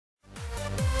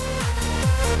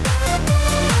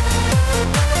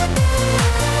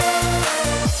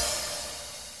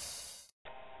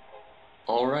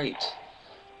Alright,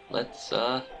 let's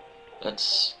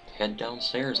head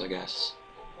downstairs, I guess.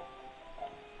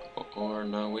 Or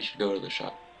no, we should go to the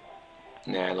shop.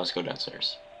 Nah, let's go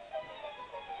downstairs.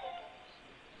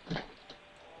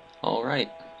 Alright.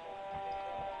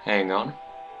 Hang on.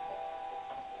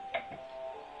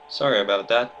 Sorry about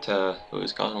that, it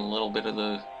was causing a little bit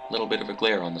of a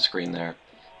glare on the screen there.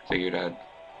 Figured I'd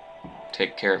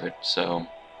take care of it so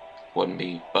wouldn't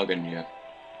be bugging you.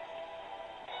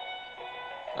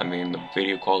 I mean, the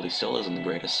video quality still isn't the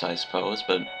greatest, I suppose,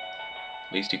 but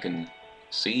at least you can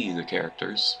see the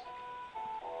characters.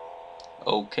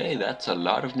 Okay, that's a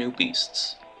lot of new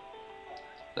beasts.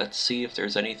 Let's see if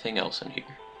there's anything else in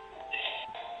here.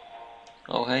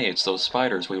 Oh hey, it's those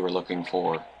spiders we were looking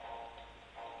for.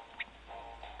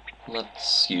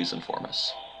 Let's use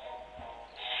Informus.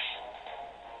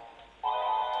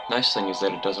 Nice thing is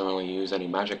that it doesn't really use any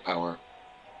magic power.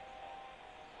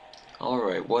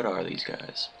 Alright, what are these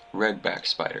guys? Redback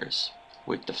spiders.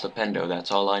 With the Flipendo,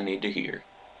 that's all I need to hear.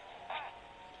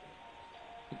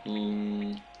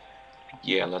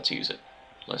 Yeah, let's use it.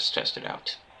 Let's test it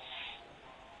out.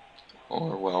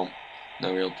 Or, well,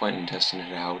 no real point in testing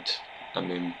it out. I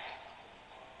mean,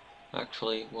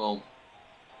 actually, well,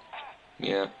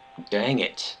 yeah, dang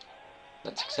it.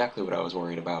 That's exactly what I was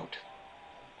worried about.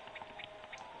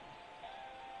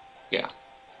 Yeah,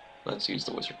 let's use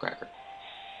the Wizard Cracker.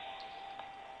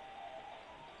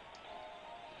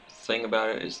 The thing about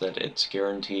it is that it's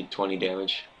guaranteed 20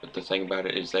 damage, but the thing about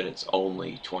it is that it's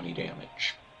only 20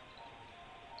 damage.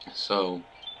 So,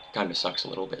 kinda sucks a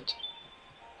little bit.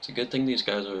 It's a good thing these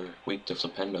guys are weak to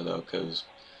Flipendo though, because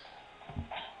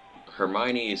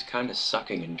Hermione is kinda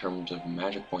sucking in terms of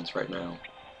magic points right now.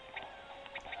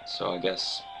 So I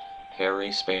guess Harry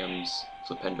spams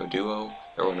Flipendo Duo,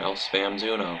 everyone else spams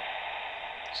Uno,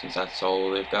 since that's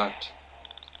all they've got.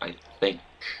 I think.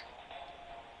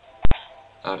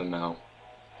 I don't know.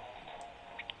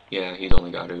 Yeah, he's only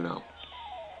got Uno.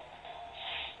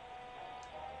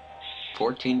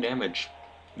 14 damage.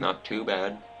 Not too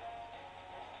bad.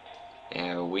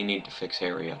 Yeah, we need to fix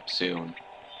Harry up soon.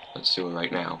 Let's do it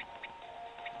right now.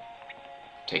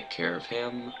 Take care of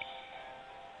him.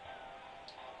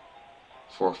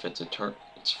 Forfeits a turn.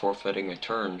 It's forfeiting a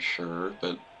turn, sure,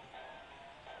 but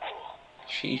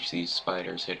sheesh, these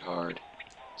spiders hit hard.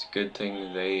 It's a good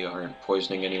thing they aren't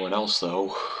poisoning anyone else,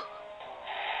 though.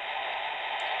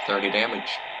 30 damage.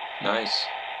 Nice.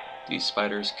 These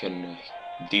spiders can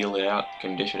deal it out,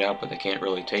 can dish it out, but they can't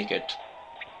really take it.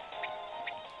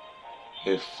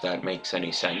 If that makes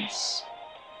any sense.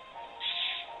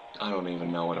 I don't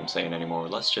even know what I'm saying anymore.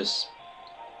 Let's just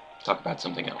talk about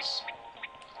something else.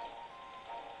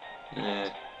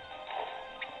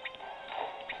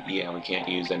 Yeah, we can't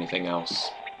use anything else.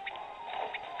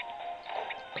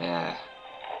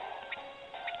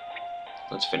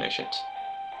 Let's finish it.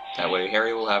 That way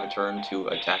Harry will have a turn to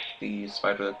attack the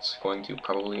spider that's going to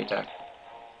probably attack.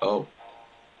 Oh.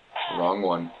 Wrong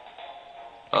one.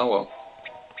 Oh well.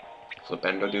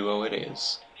 Flipendo Duo it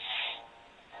is.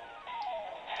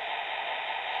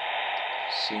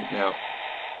 See, now,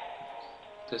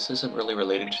 this isn't really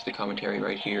related to the commentary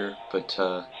right here, but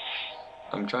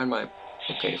I'm trying my...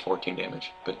 Okay, 14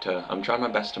 damage. But I'm trying my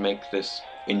best to make this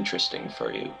interesting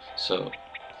for you, so,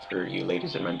 for you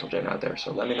ladies and mental gen out there,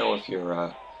 so let me know if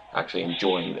you're actually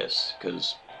enjoying this,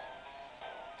 because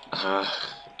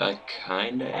I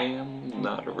kinda am,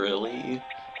 not really,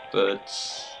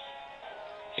 but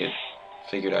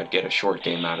figured I'd get a short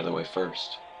game out of the way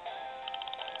first.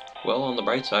 Well, on the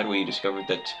bright side, we discovered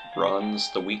that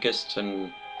Ron's the weakest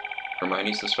and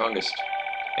Hermione's the strongest.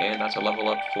 And that's a level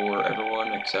up for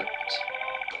everyone except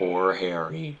poor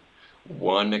Harry.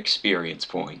 1 experience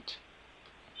point.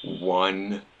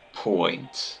 1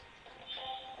 point.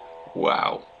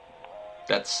 Wow.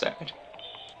 That's sad.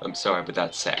 I'm sorry, but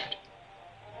that's sad.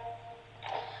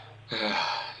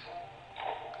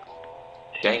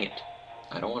 Dang it.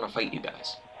 I don't want to fight you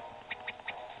guys.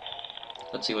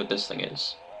 Let's see what this thing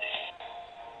is.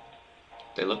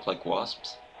 They look like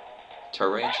wasps.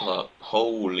 Tarantula.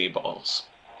 Holy balls.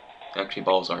 Actually,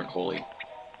 balls aren't holy.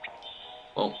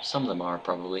 Well, some of them are,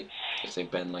 probably, if they've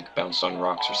been, like, bounced on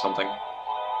rocks or something.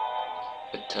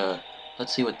 But,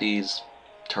 let's see what these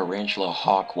tarantula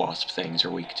hawk wasp things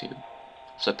are weak to.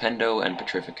 Flipendo and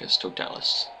Petrificus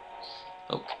totalis.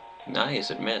 Okay, nice,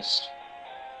 it missed.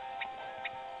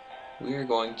 We're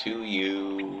going to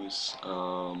use,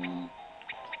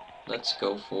 let's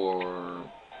go for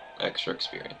extra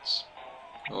experience.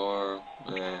 Or,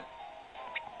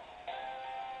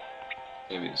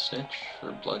 maybe the Snitch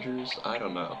or Bludgers? I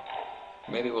don't know.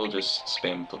 Maybe we'll just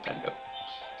spam Flipendo.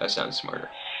 That sounds smarter.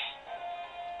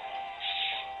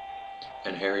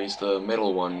 And Harry's the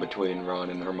middle one between Ron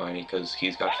and Hermione because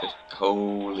he's got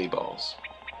holy balls.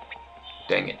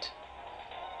 Dang it.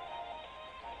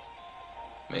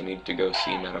 May need to go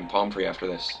see Madame Pomfrey after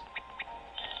this.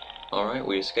 Alright,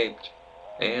 we escaped.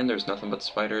 And there's nothing but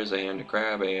spiders and a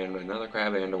crab and another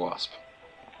crab and a wasp.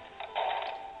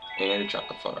 And a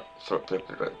chocolate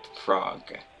frog.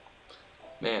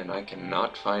 Man, I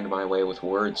cannot find my way with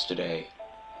words today.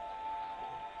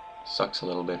 Sucks a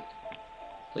little bit.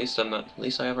 At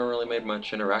least I haven't really made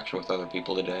much interaction with other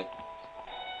people today.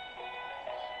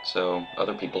 So,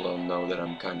 other people don't know that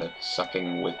I'm kinda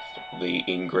sucking with the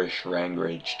English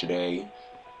language today.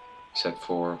 Except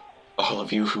for all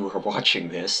of you who are watching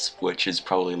this, which is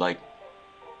probably like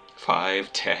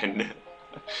 5, 10.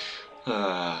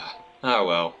 Oh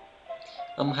well.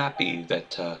 I'm happy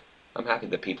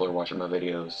that people are watching my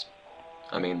videos.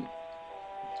 I mean,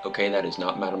 okay, that is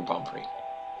not Madame Pomfrey.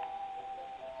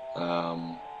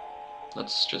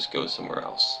 Let's just go somewhere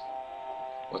else.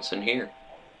 What's in here?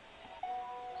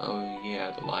 Oh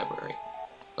yeah, the library.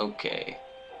 Okay.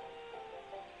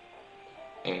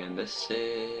 And this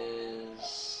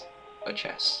is a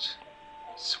chest.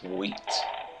 Sweet.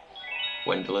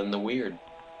 Gwendolyn the Weird.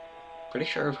 Pretty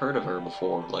sure I've heard of her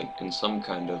before, like in some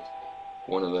kind of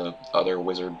one of the other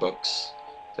wizard books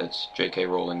that J.K.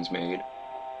 Rowling's made.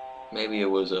 Maybe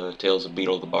it was Tales of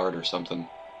Beetle the Bard or something.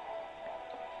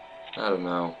 I don't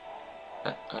know.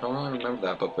 I don't really remember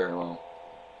that book very well.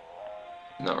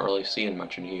 Not really seeing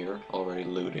much in here. Already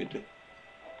looted.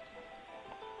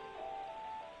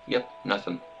 Yep,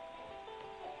 nothing.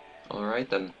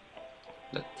 Alright then.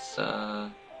 Let's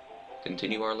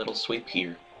continue our little sweep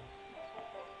here.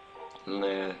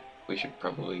 Nah, we should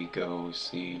probably go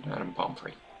see Madame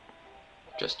Pomfrey.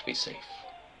 Just to be safe.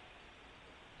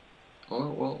 Or,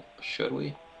 well, should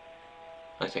we?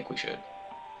 I think we should.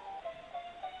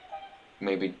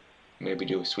 Maybe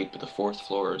do a sweep of the 4th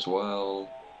floor as well.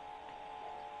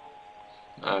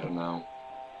 I don't know.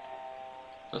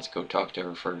 Let's go talk to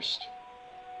her first.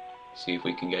 See if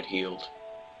we can get healed.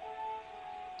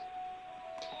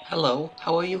 Hello,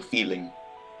 how are you feeling?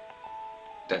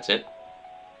 That's it?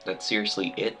 That's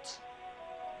seriously it?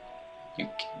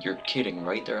 You're kidding,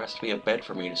 right? There has to be a bed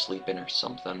for me to sleep in or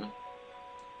something.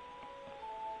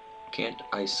 Can't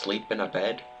I sleep in a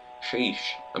bed?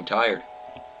 Sheesh, I'm tired.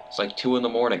 It's like 2 in the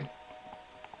morning.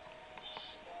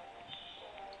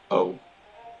 Oh.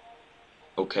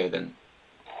 Okay then.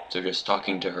 So just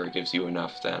talking to her gives you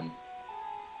enough then.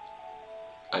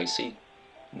 I see.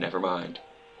 Never mind.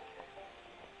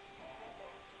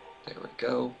 There we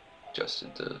go.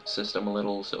 Adjusted the system a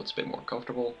little so it's a bit more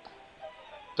comfortable.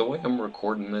 The way I'm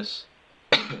recording this,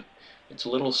 it's a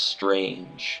little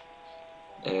strange.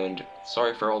 And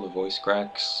sorry for all the voice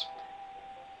cracks.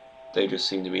 They just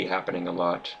seem to be happening a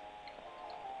lot.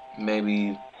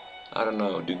 Maybe, I don't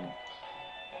know, dude.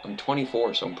 I'm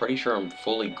 24, so I'm pretty sure I'm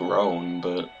fully grown,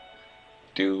 but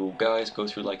do guys go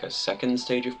through like a second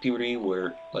stage of puberty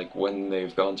where, like, when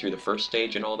they've gone through the first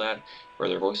stage and all that, where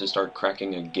their voices start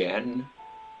cracking again?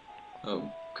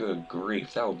 Oh, good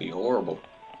grief, that would be horrible.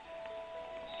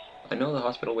 I know the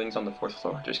hospital wing's on the 4th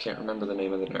floor, just can't remember the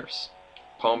name of the nurse.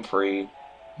 Pomfrey,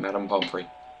 Madame Pomfrey,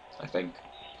 I think.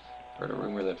 Heard a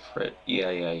rumor that Fred...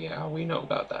 Yeah, we know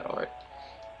about that, alright.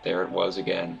 There it was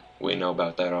again. We know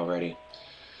about that already.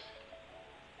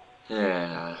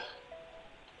 Yeah.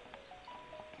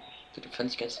 The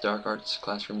Defense Against the Dark Arts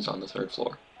classroom is on the 3rd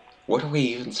floor. What are we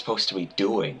even supposed to be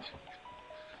doing?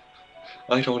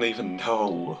 I don't even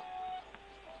know.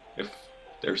 If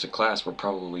there's a class, we're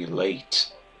probably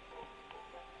late.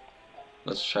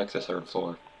 Let's check the 3rd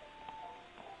floor.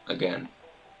 Again.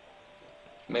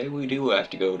 Maybe we do have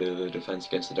to go to the Defense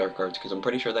Against the Dark Arts, because I'm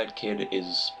pretty sure that kid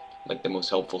is, like, the most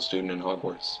helpful student in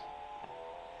Hogwarts.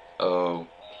 Oh.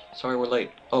 Sorry we're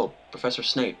late. Oh, Professor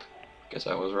Snape. Guess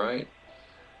I was right.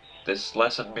 This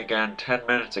lesson began 10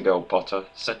 minutes ago, Potter.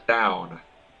 Sit down.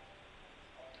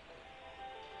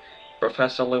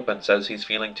 Professor Lupin says he's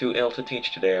feeling too ill to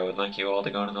teach today. I would like you all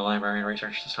to go to the library and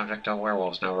research the subject on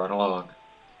werewolves. Now run along.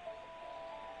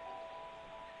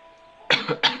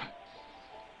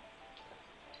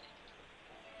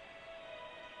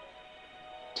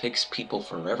 Takes people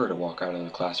forever to walk out of the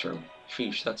classroom.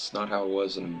 Sheesh, that's not how it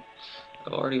was, and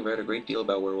I've already read a great deal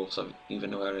about werewolves. I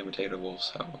even know how to imitate a wolf,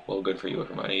 so, well, good for you,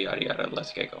 Hermione, yada yada,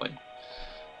 let's get going.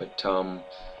 But,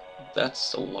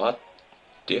 that's a lot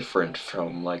different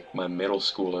from, like, my middle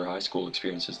school or high school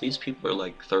experiences. These people are,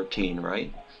 like, 13,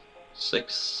 right? 6th,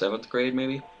 7th grade,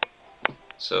 maybe?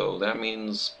 So, that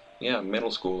means, yeah,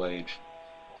 middle school age.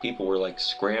 People were, like,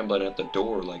 scrambling at the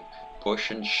door, like,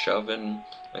 pushing, shoving.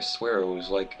 I swear it was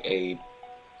like a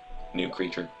New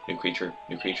creature, new creature,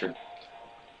 new creature.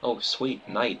 Oh, sweet,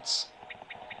 knights.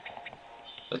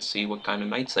 Let's see what kind of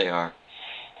knights they are.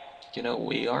 You know,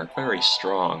 we aren't very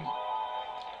strong.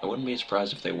 I wouldn't be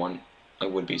surprised if they won. I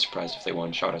would be surprised if they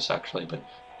one-shot us, actually, but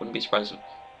wouldn't be surprised if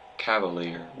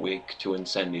Cavalier, weak to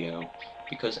Incendio,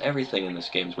 because everything in this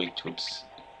game is weak to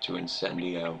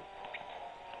Incendio.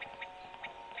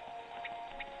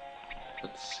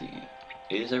 Let's see.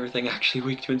 Is everything actually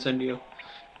weak to Incendio?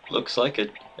 Looks like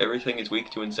it. Everything is weak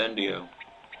to Incendio.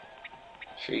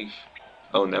 Sheesh.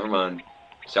 Oh, never mind.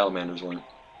 Salamanders weren't.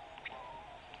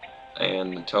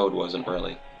 And the Toad wasn't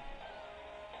really.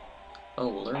 Oh,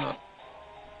 well, they're not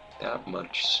that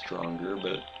much stronger,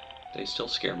 but they still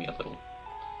scare me a little.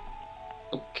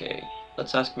 Okay,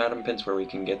 let's ask Madam Pince where we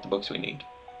can get the books we need.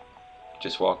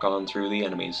 Just walk on through the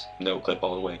enemies. No clip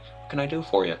all the way. What can I do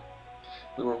for you?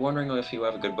 We were wondering if you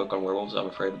have a good book on werewolves. I'm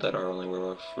afraid that our only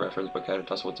werewolf reference book had a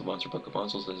tussle with the monster book of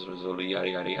monsters. This was yada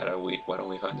yada yada. Why don't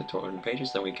we find the torn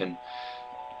pages? Then we can...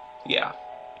 Yeah.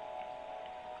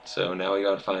 So now we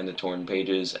gotta find the torn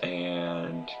pages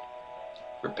and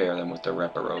repair them with the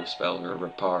Reparo spell, or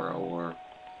Reparo, or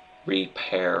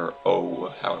Repair-O,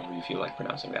 however you feel like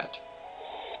pronouncing that.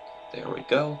 There we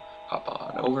go. Hop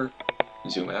on over.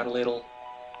 Zoom out a little.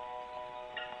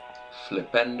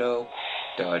 Flipendo.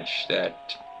 Dodge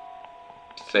that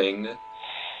thing.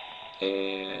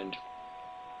 And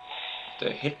the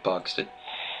hitbox.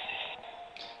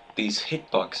 These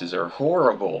hitboxes are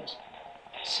horrible.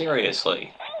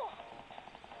 Seriously.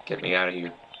 Get me out of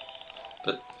here.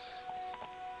 But,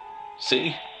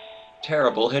 see?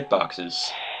 Terrible hitboxes.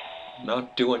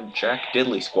 Not doing jack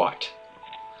diddly squat.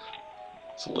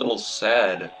 It's a little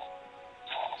sad.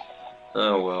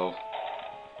 Oh well.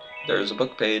 There's a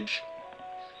book page.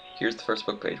 Here's the first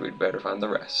book page. We'd better find the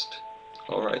rest.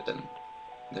 Alright then.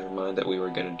 Never mind that we were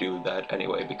gonna do that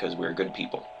anyway because we're good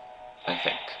people. I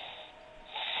think.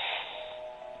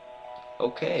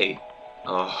 Okay.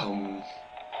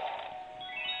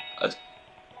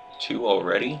 2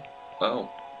 already? Oh.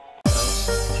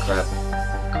 Nice. Crap.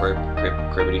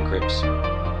 Cribbity crips.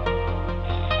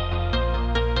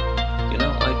 You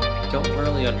know, I don't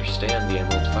really understand the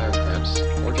emerald fire crabs,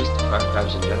 or just the fire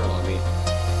crabs in general. I mean,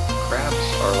 crabs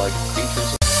are like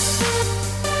creatures